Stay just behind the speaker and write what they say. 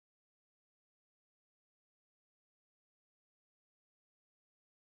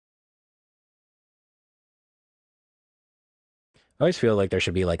always feel like there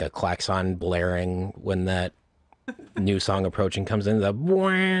should be like a klaxon blaring when that new song approaching comes in. The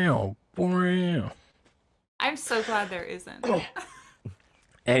wow, wow. I'm so glad there isn't.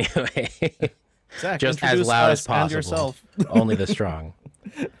 Anyway, Zach, just as loud as possible. And yourself. Only the strong.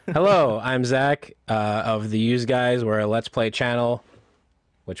 Hello, I'm Zach of the Ewes Geyes. We're a Let's Play channel.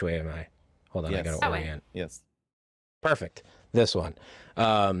 Which way am I? Hold on, Yes. I gotta That way. orient. Yes. Perfect. This one.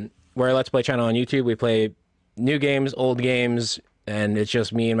 We're a Let's Play channel on YouTube. We play new games, old games, and it's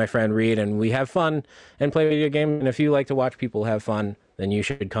just me and my friend Reed, and we have fun and play video games. And if you like to watch people have fun, then you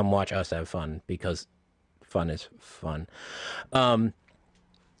should come watch us have fun, because fun is fun.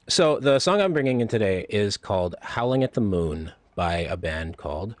 So the song I'm bringing in today is called Howling at the Moon by a band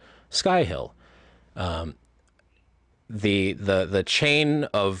called Skyhill. The chain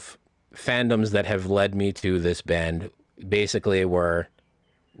of fandoms that have led me to this band basically were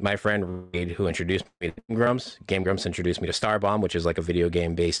my friend Reed, who introduced me to Game Grumps. Game Grumps introduced me to Starbomb, which is like a video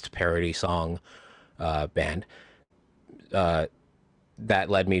game based parody song band. That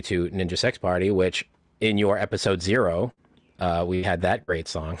led me to Ninja Sex Party, which in your episode 0, we had that great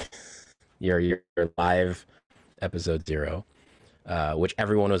song. your live episode 0, which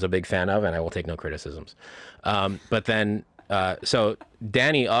everyone was a big fan of, and I will take no criticisms. But then, so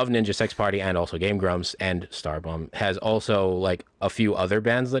Danny of Ninja Sex Party and also Game Grumps and Starbomb has also like a few other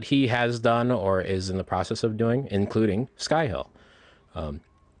bands that he has done or is in the process of doing, including Skyhill.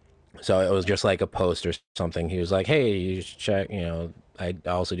 So it was just like a post or something. He was like, hey, you should check, you know, I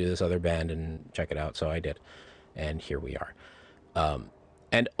also do this other band and check it out. So I did. And here we are.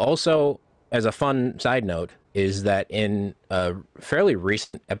 And also, as a fun side note, is that in a fairly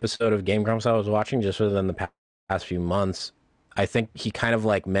recent episode of Game Grumps I was watching just within the past few months, I think he kind of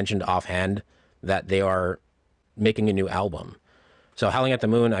like mentioned offhand that they are making a new album. So Howling at the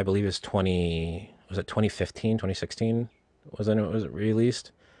Moon, I believe, is 2015, 2016? Was it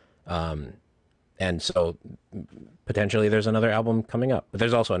released? And so potentially there's another album coming up. But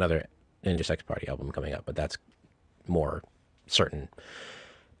there's also another Ninja Sex Party album coming up, but that's more certain.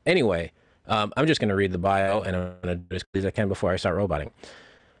 Anyway, I'm just going to read the bio, and I'm going to do as quickly as I can before I start roboting.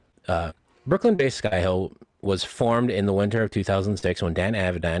 Brooklyn-based Skyhill was formed in the winter of 2006 when Dan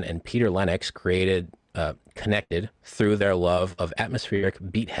Avidan and Peter Lennox connected through their love of atmospheric,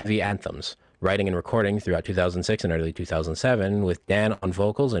 beat-heavy anthems, writing and recording throughout 2006 and early 2007, with Dan on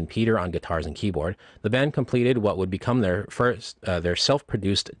vocals and Peter on guitars and keyboard. The band completed what would become their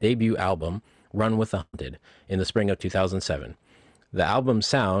self-produced debut album, Run with the Hunted, in the spring of 2007. The album's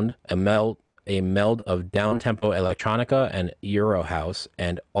sound, a meld of down-tempo electronica and Euro house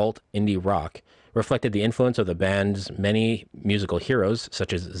and alt indie rock, reflected the influence of the band's many musical heroes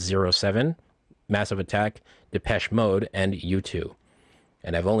such as 07, Massive Attack, Depeche Mode, and U2.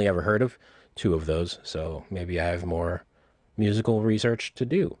 And I've only ever heard of 2 of those, so maybe I have more musical research to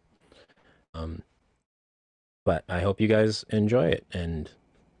do. But I hope you guys enjoy it, and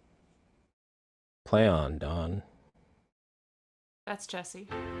play on, Don. That's Jesse.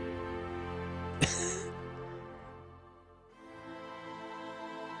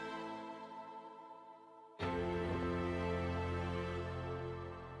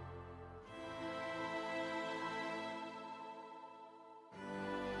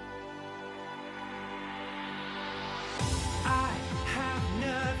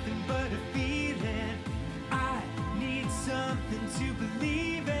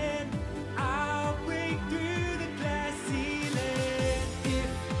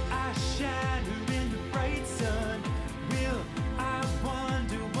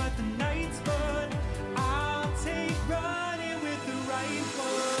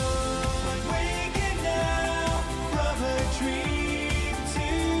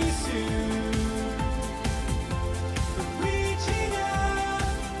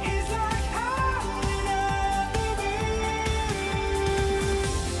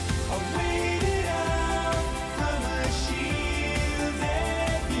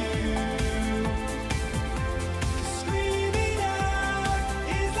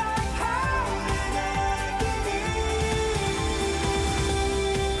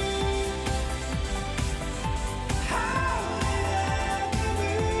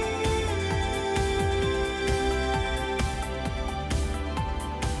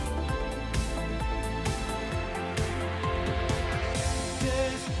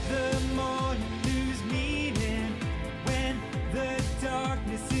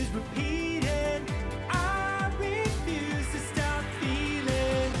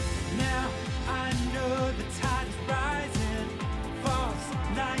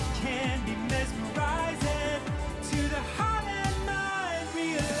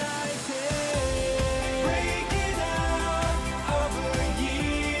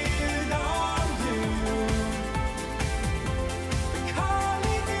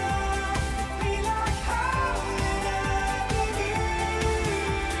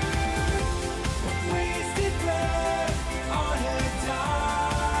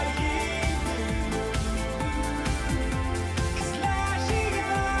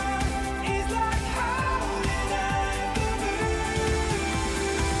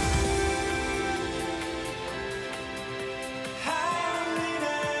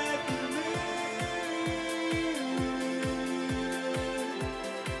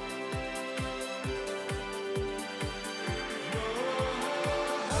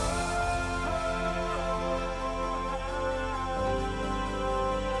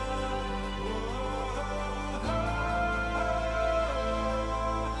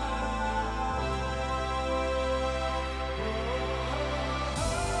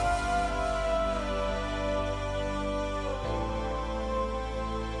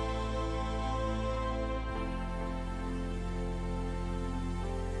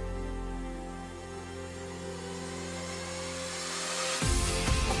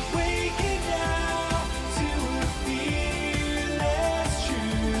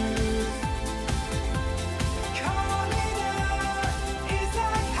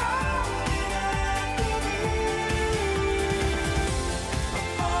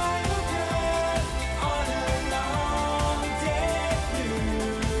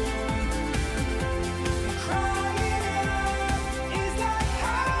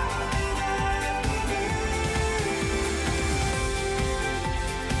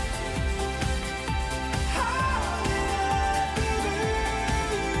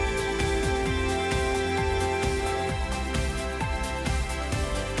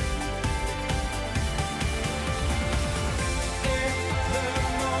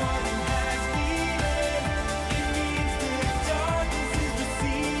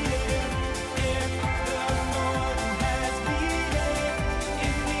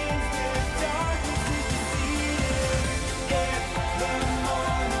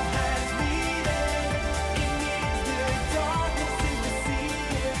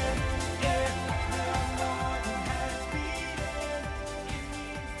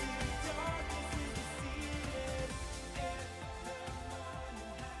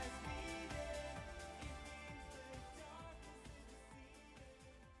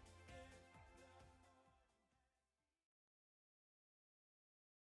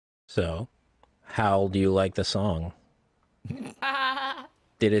 So, how do you like the song?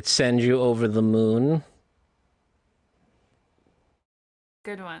 Did it send you over the moon?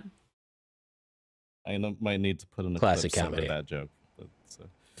 Good one. I might need to put in a Classic clip comedy. of that joke.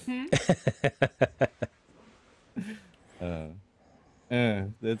 Hmm?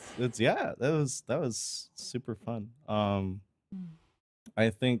 It's yeah, that was super fun. I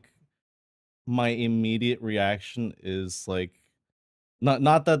think my immediate reaction is like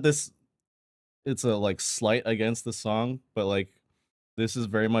not that this it's a like slight against the song, but like this is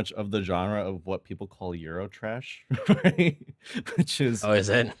very much of the genre of what people call Euro trash, right? Which is Oh, is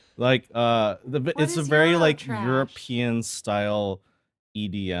it? like it's a is very like Eurotrash? European style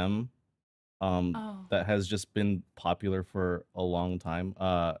EDM Oh. that has just been popular for a long time.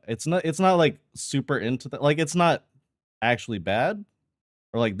 It's not like super into that, like it's not actually bad,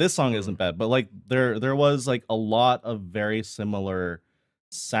 or like this song isn't bad, but like there was like a lot of very similar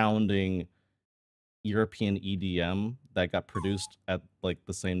sounding European EDM that got produced at like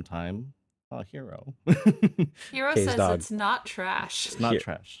the same time. Hero. Hero Case says dog. it's not trash. It's not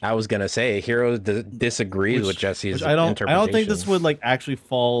trash. I was gonna say Hero disagrees with Jesse's Which I don't think this interpretation. would like actually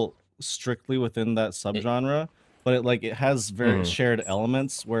fall strictly within that subgenre, but it has very shared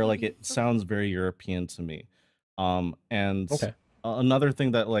elements where like it sounds very European to me. And Okay. another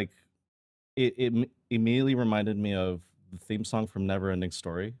thing that like it immediately reminded me of the theme song from Neverending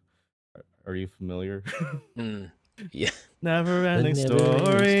Story. Are you familiar? Yeah. Never-ending The never-ending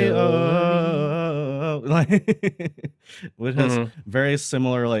story. story. Oh, like which has very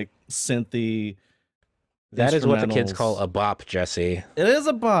similar like synthy. That is what the kids instrumentals. call a bop, Jesse. It is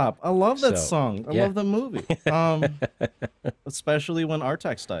a bop. I love that So, song. I yeah. love the movie. Especially when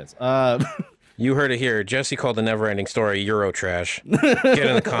Artax dies. You heard it here. Jesse called the Never-Ending Story Euro trash. Get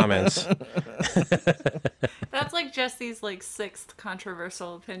in the comments. That's like Jesse's like sixth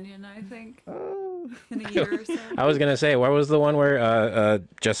controversial opinion, I think, in a year or so. I was gonna say, what was the one where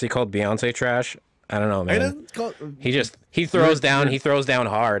Jesse called Beyonce trash? I don't know, I man. didn't call. He throws down. He throws down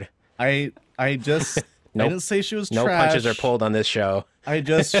hard. I just. Nope. I didn't say she was No trash. punches are pulled on this show. I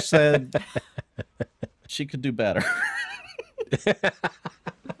just said she could do better.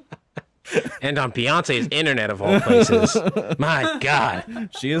 And on Beyonce's internet of all places. My God.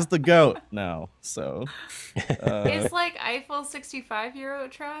 She is the GOAT now, so. Is like Eiffel 65 Euro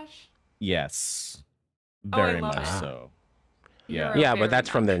trash? Yes. Oh, I Very love much it. so. Yeah. Euro Yeah, very but that's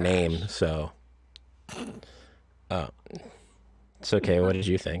from their not name, trash. so. It's okay. What did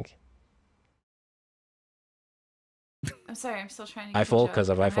you think? I'm sorry, I'm still trying to get Eiffel, the joke. because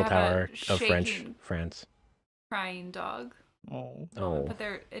of I Eiffel have a Tower of shaking, France. crying dog. Oh. Oh. But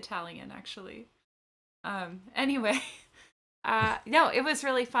they're Italian, actually. Anyway, no, it was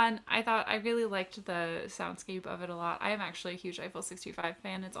really fun. I really liked the soundscape of it a lot. I am actually a huge Eiffel 65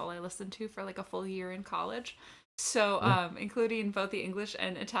 fan. It's all I listened to for like a full year in college. So, including both the English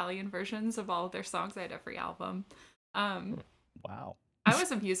and Italian versions of all of their songs, I had every album. Wow. I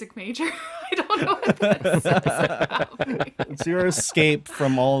was a music major. I don't know what that says about me. It's your escape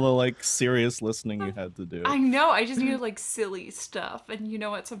from all the like serious listening you had to do. I know. I just needed like silly stuff, and you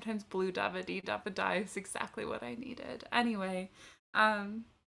know what? Sometimes Blue Dabba Dee Dabba Die is exactly what I needed. Anyway, no,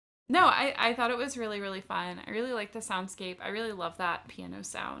 I thought it was really really fun. I really like the soundscape. I really love that piano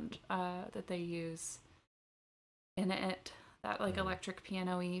sound that they use in it. That like electric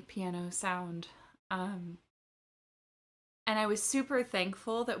piano-y piano sound. And I was super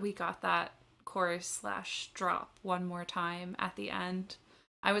thankful that we got that chorus / drop one more time at the end.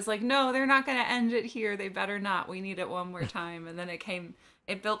 I was like, no, they're not going to end it here. They better not. We need it one more time. And then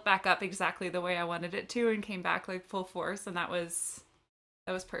it built back up exactly the way I wanted it to and came back like full force. And that was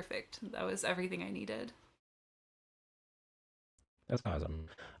perfect. That was everything I needed. That's awesome.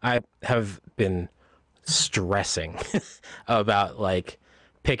 I have been stressing about like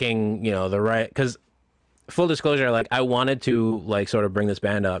picking, the right, because full disclosure, like I wanted to like sort of bring this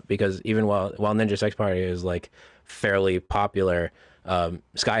band up because even while Ninja Sex Party is like fairly popular,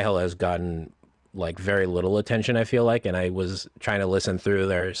 Skyhill has gotten like very little attention, I feel like, and I was trying to listen through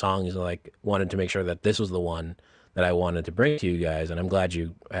their songs and like wanted to make sure that this was the one that I wanted to bring to you guys, and I'm glad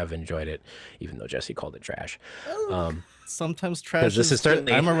you have enjoyed it, even though Jesse called it trash. Sometimes trash this is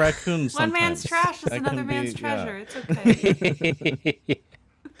certainly- I'm a raccoon sometimes. One man's trash is That another can be- man's yeah. treasure. It's okay.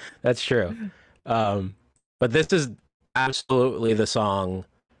 That's true. But this is absolutely the song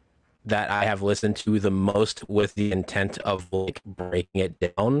that I have listened to the most with the intent of like breaking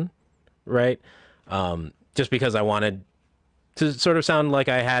it down, right? Just because I wanted to sort of sound like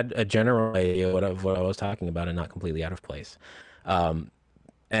I had a general idea of what I was talking about and not completely out of place.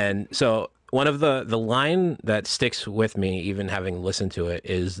 And so one of the line that sticks with me, even having listened to it,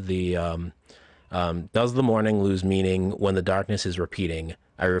 is the does the morning lose meaning when the darkness is repeating?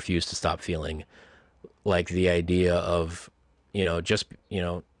 I refuse to stop feeling. Like the idea of, just,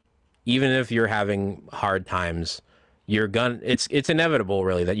 even if you're having hard times, it's inevitable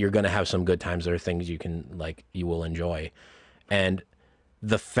really that you're gonna have some good times. There are things you will enjoy. And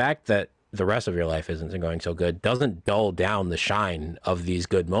the fact that the rest of your life isn't going so good doesn't dull down the shine of these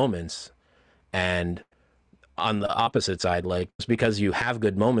good moments. And on the opposite side, like, just because you have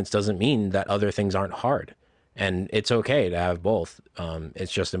good moments doesn't mean that other things aren't hard. And it's okay to have both.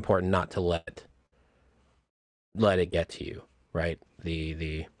 It's just important not to let it get to you, right?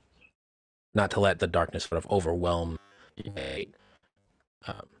 The not to let the darkness sort of overwhelm you.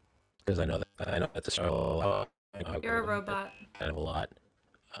 Because I know that's a struggle. You're a robot. Kind of a lot.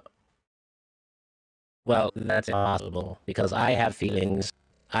 Well, that's impossible because I have feelings.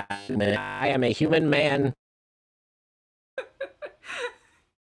 I am a human man.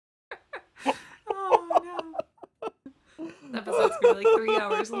 Oh no. The episode's gonna be like 3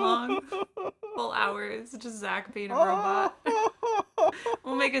 hours long. Full hours. Just Zack being a robot.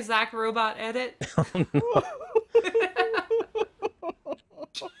 We'll make a Zack robot edit.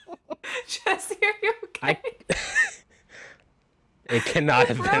 Jesse, are you okay? It cannot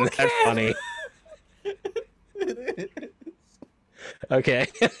have been that funny. It is. Okay.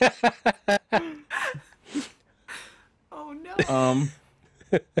 Oh no.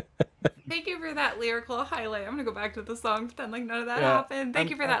 Thank you for that lyrical highlight. I'm gonna go back to the song, pretend like none of that happened. Thank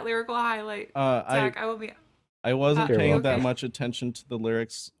you for that lyrical highlight. Zack, I wasn't paying okay. that much attention to the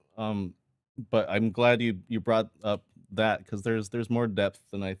lyrics, but I'm glad you brought up that, because there's more depth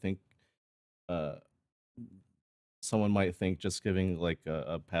than I think someone might think, just giving like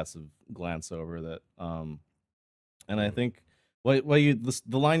a passive glance over that. And I think the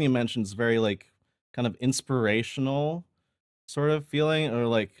line you mentioned is very like kind of inspirational sort of feeling, or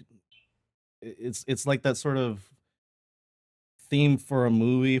like it's like that sort of theme for a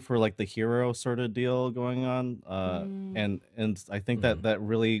movie, for like the hero sort of deal going on. And I think that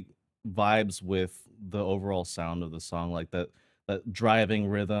really vibes with the overall sound of the song, like that driving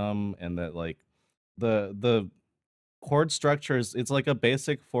rhythm, and that like the chord structures. It's like a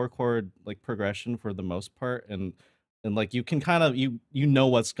basic 4-chord like progression for the most part, and like you can kind of you know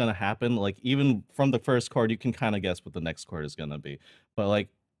what's gonna happen. Like even from the first chord, you can kind of guess what the next chord is gonna be. But like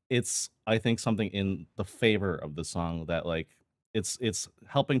it's, I think, something in the favor of the song that like it's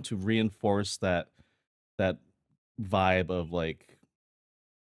helping to reinforce that vibe of like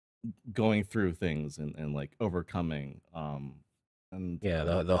going through things and like overcoming. And Yeah,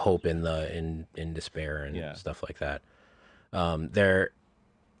 the hope in despair and stuff like that.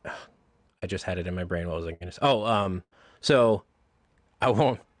 I just had it in my brain. What was I gonna say? Oh, so I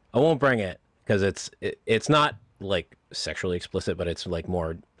won't bring it because it's not like sexually explicit, but it's like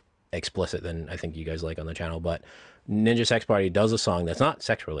more explicit than I think you guys like on the channel. But Ninja Sex Party does a song that's not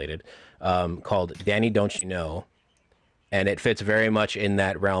sex related, called "Danny Don't You Know," and it fits very much in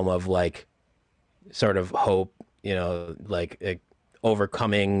that realm of like sort of hope, like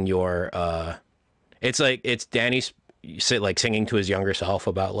overcoming your. It's Danny's like singing to his younger self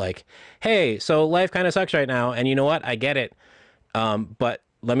about like, hey, so life kind of sucks right now, and you know what, I get it, but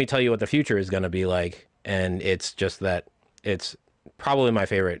let me tell you what the future is going to be like. And it's just that it's probably my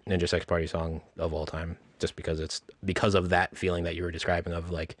favorite Ninja Sex Party song of all time, just because of that feeling that you were describing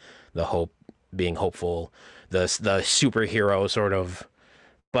of like the hope, being hopeful, the superhero sort of,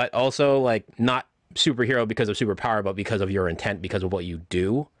 but also like not superhero because of superpower, but because of your intent, because of what you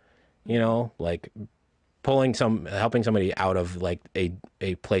do, like helping somebody out of like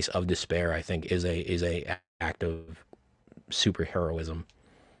a place of despair. I think is a act of superheroism,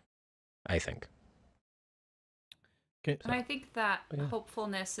 I think. Okay. And I think that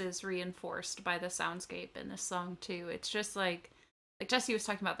hopefulness is reinforced by the soundscape in this song too. It's just like Jesse was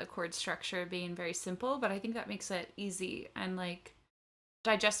talking about the chord structure being very simple, but I think that makes it easy and like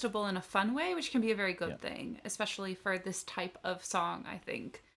digestible in a fun way, which can be a very good thing, especially for this type of song, I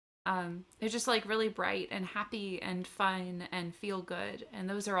think. It's just like really bright and happy and fun and feel good. And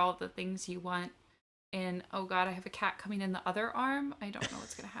those are all the things you want in, oh God, I have a cat coming in the other arm. I don't know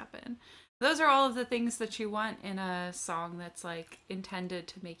what's going to happen. Those are all of the things that you want in a song that's like intended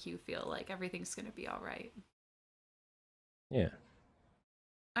to make you feel like everything's going to be all right. Yeah.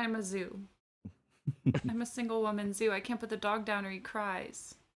 I'm a zoo. I'm a single woman zoo. I can't put the dog down or he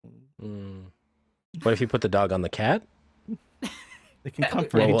cries. What if you put the dog on the cat? They can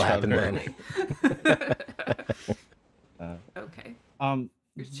comfort each other. Okay.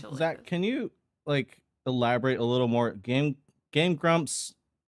 Zack, can you like elaborate a little more? Game Grumps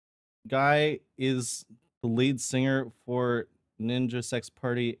guy is the lead singer for Ninja Sex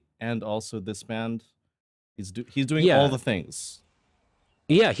Party and also this band. He's doing all Yeah. the things.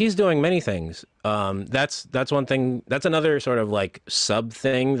 Yeah, he's doing many things. That's one thing. That's another sort of like sub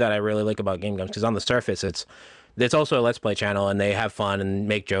thing that I really like about Game Grumps, because on the surface, it's also a Let's Play channel, and they have fun and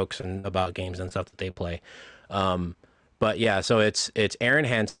make jokes and about games and stuff that they play. But yeah, so it's Aaron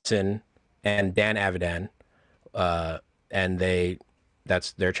Hansen and Dan Avidan, and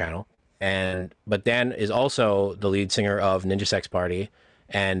that's their channel. But Dan is also the lead singer of Ninja Sex Party,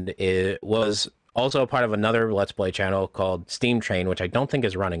 and it was also a part of another Let's Play channel called Steam Train, which I don't think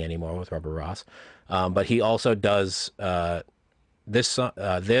is running anymore with Rubber Ross. But he also does this.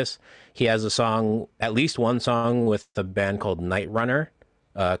 He has a song, at least one song, with a band called Night Runner,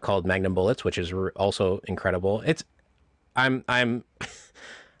 called Magnum Bullets, which is also incredible. I'm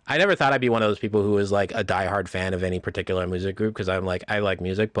I never thought I'd be one of those people who is like a diehard fan of any particular music group, because I'm like, I like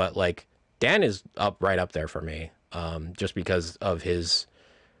music, but like Dan is right up there for me, just because of his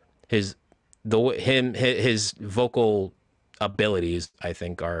vocal abilities. I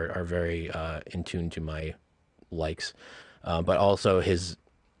think are very in tune to my likes, but also his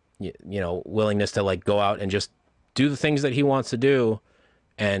willingness to like go out and just do the things that he wants to do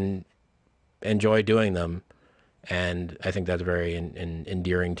and enjoy doing them. And I think that's very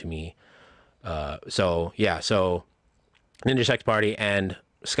endearing to me. So Ninja Sex Party and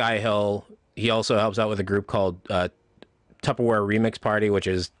Skyhill. He also helps out with a group called Tupperware Remix Party, which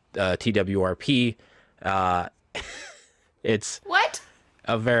is TWRP. It's What?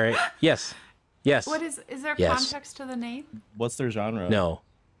 a very yes. What is there Yes. context to the name? What's their genre? No,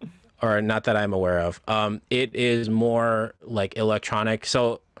 or not that I'm aware of. It is more like electronic,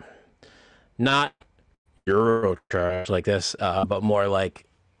 so not Euro trash like this, but more like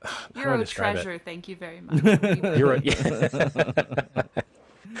how do I Euro describe treasure. it? Thank you very much. Euro,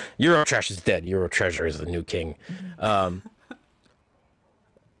 Euro trash is dead. Euro treasure is the new king.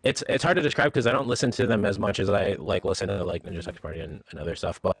 It's hard to describe because I don't listen to them as much as I like listen to like Ninja Sex Party and other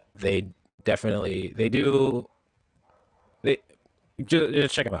stuff, but they do.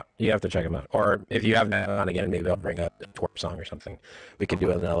 Just check them out. You have to check them out. Or if you have that on again, maybe I'll bring up a twerp song or something. We could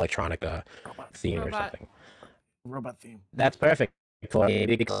do an electronic theme or Robot. something. Robot theme. That's perfect for me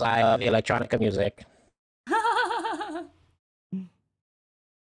because I love electronic music.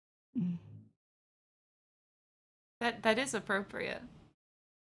 That is appropriate.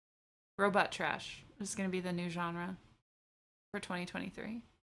 Robot trash is going to be the new genre for 2023.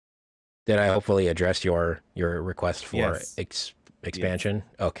 Did I hopefully address your request for Yes. expansion?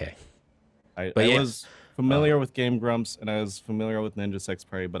 Okay. I yeah. was familiar with Game Grumps and I was familiar with Ninja Sex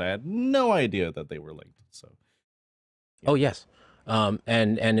Party, but I had no idea that they were linked. So Oh yes. And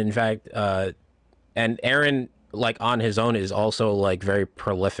in fact, and Aaron, like on his own, is also like very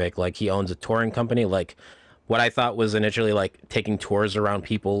prolific. Like he owns a touring company. Like what I thought was initially like taking tours around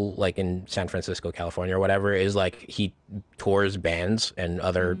people like in San Francisco, California or whatever, is like he tours bands and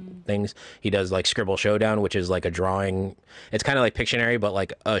other things. He does like Scribble Showdown, which is like a drawing. It's kind of like Pictionary, but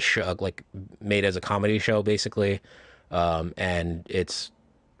like a show, like made as a comedy show basically. And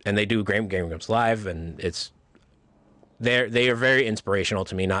they do Game Grumps live, and they are very inspirational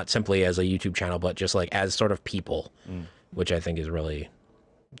to me, not simply as a YouTube channel, but just like as sort of people, which I think is really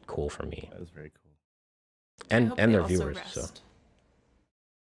cool for me. that was very cool. I And hope and they their also viewers. rest. So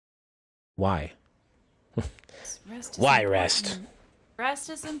why? Rest is Why important. rest? Rest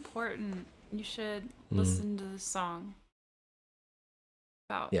is important. You should listen to the song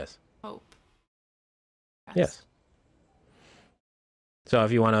about Yes. hope. Rest. Yes. So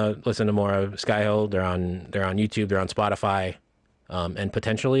if you want to listen to more of Skyhill, they're on YouTube, they're on Spotify, and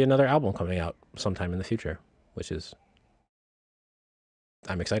potentially another album coming out sometime in the future, which is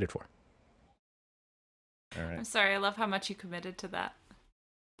I'm excited for. All I'm right. sorry, I love how much you committed to that.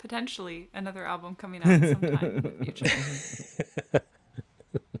 Potentially another album coming out sometime in the future.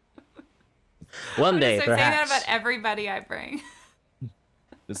 One I'm day, just saying that perhaps. about everybody I bring.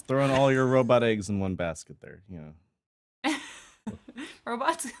 Just throwing all your robot eggs in one basket there.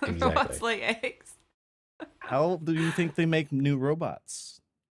 Robots Exactly. lay eggs. How do you think they make new robots?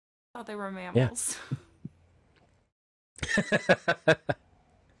 I thought they were mammals.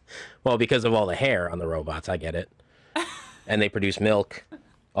 Well, because of all the hair on the robots, I get it. And they produce milk.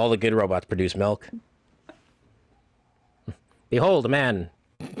 All the good robots produce milk. Behold, a man.